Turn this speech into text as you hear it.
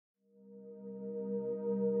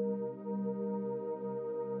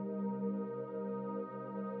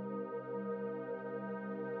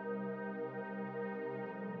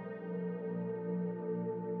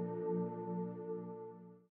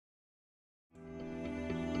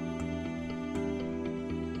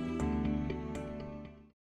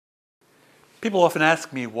People often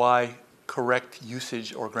ask me why correct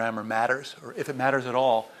usage or grammar matters, or if it matters at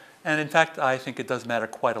all. And in fact, I think it does matter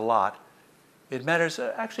quite a lot. It matters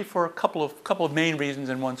actually for a couple of main reasons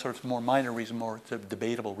and one sort of more minor reason, more sort of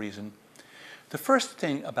debatable reason. The first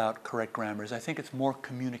thing about correct grammar is I think it's more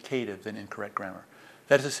communicative than incorrect grammar.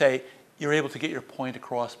 That is to say, you're able to get your point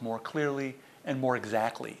across more clearly and more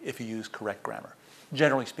exactly if you use correct grammar,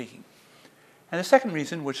 generally speaking. And the second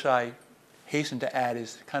reason, which I hasten to add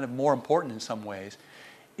is kind of more important in some ways,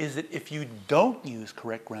 is that if you don't use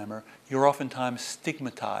correct grammar, you're oftentimes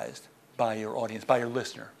stigmatized by your audience, by your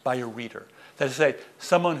listener, by your reader. That is to say,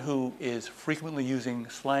 someone who is frequently using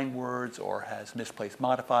slang words or has misplaced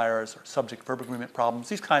modifiers or subject-verb agreement problems,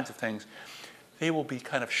 these kinds of things, they will be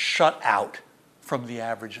kind of shut out from the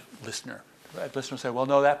average listener. The listener will say, well,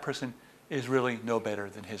 no, that person is really no better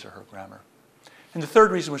than his or her grammar. And the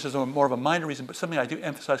third reason, which is more of a minor reason, but something I do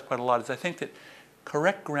emphasize quite a lot, is I think that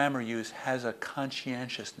correct grammar use has a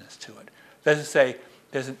conscientiousness to it. That is to say,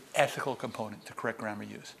 there's an ethical component to correct grammar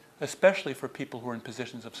use, especially for people who are in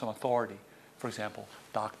positions of some authority. For example,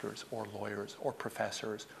 doctors or lawyers or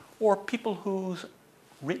professors or people whose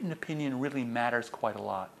written opinion really matters quite a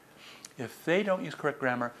lot. If they don't use correct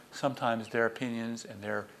grammar, sometimes their opinions and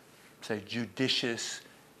their, say, judicious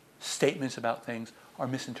statements about things are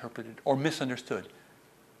misinterpreted or misunderstood.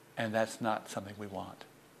 And that's not something we want.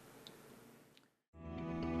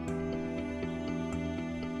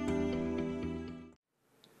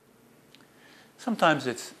 Sometimes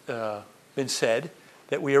it's been said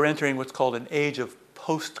that we are entering what's called an age of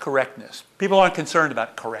post-correctness. People aren't concerned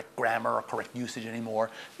about correct grammar or correct usage anymore.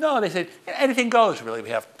 No, they say anything goes, really. We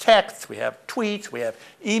have texts, we have tweets, we have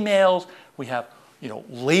emails, we have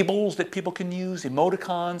labels that people can use,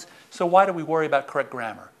 emoticons. So why do we worry about correct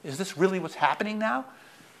grammar? Is this really what's happening now?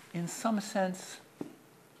 In some sense,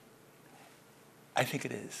 I think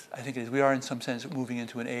it is. I think it is. We are in some sense moving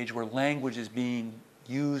into an age where language is being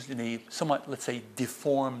used in a somewhat, let's say,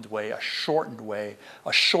 deformed way, a shortened way,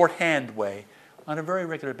 a shorthand way, on a very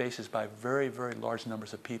regular basis by very, very large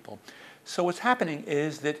numbers of people. So what's happening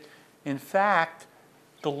is that, in fact,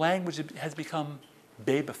 the language has become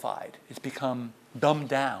babified. It's become dumbed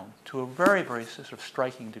down to a very, very sort of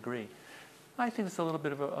striking degree. I think it's a little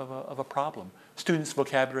bit of a problem. Students'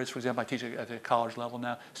 vocabularies, for example, I teach at the college level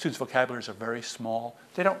now. Students' vocabularies are very small.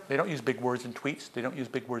 They don't use big words in tweets. They don't use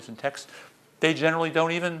big words in text. They generally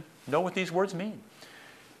don't even know what these words mean.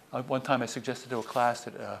 One time I suggested to a class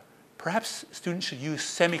that perhaps students should use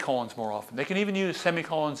semicolons more often. They can even use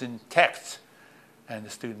semicolons in texts. And the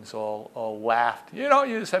students all laughed. You don't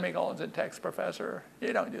use semicolons in text, professor.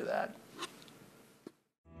 You don't do that.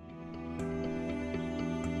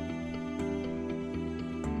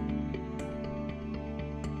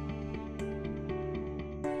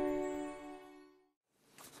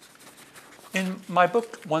 In my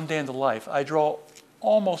book, One Day in the Life, I draw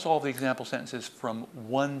almost all the example sentences from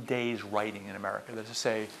one day's writing in America. That is to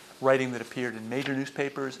say, writing that appeared in major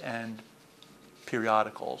newspapers and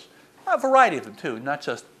periodicals. A variety of them, too. Not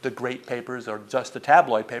just the great papers or just the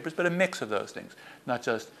tabloid papers, but a mix of those things. Not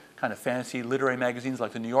just kind of fancy literary magazines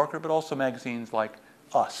like The New Yorker, but also magazines like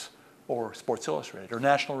Us or Sports Illustrated or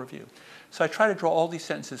National Review. So I try to draw all these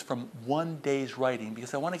sentences from one day's writing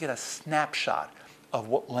because I want to get a snapshot of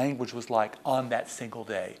what language was like on that single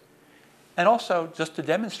day. And also just to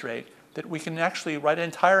demonstrate that we can actually write an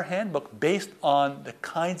entire handbook based on the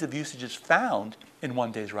kinds of usages found in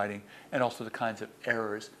one day's writing and also the kinds of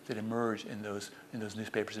errors that emerge in those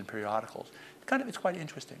newspapers and periodicals. It's quite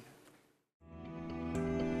interesting.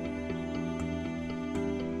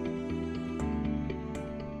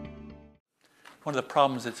 One of the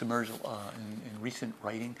problems that's emerged in recent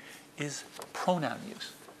writing is pronoun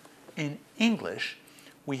use. In English,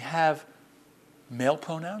 we have male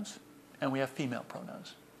pronouns and we have female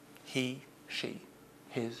pronouns. He, she,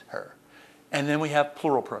 his, her. And then we have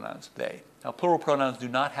plural pronouns, they. Now, plural pronouns do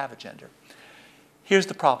not have a gender. Here's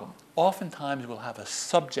the problem. Oftentimes, we'll have a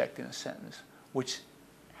subject in a sentence which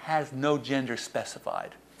has no gender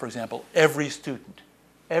specified. For example, every student.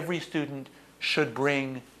 Every student should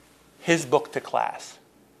bring his book to class.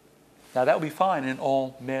 Now, that would be fine in an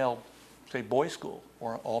all-male, say, boys' school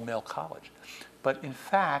or all-male college. But in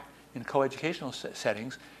fact, in coeducational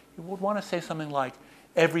settings, you would want to say something like,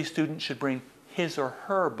 every student should bring his or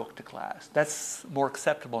her book to class. That's more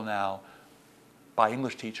acceptable now by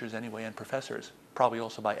English teachers anyway and professors, probably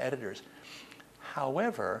also by editors.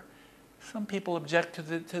 However, some people object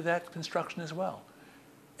to that construction as well.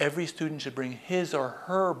 Every student should bring his or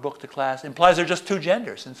her book to class implies there are just two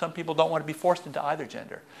genders, and some people don't want to be forced into either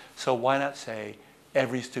gender. So why not say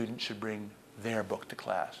every student should bring their book to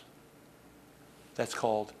class? That's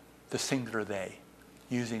called the singular they,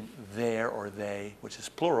 using their or they, which is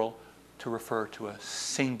plural, to refer to a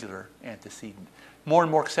singular antecedent. More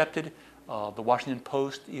and more accepted. The Washington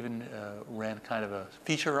Post even ran kind of a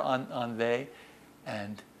feature on they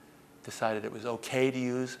and decided it was okay to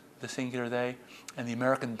use the singular they. And the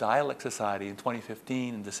American Dialect Society in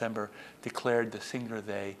 2015, in December, declared the singular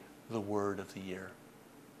they the word of the year.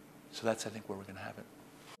 So that's, I think, where we're going to have it.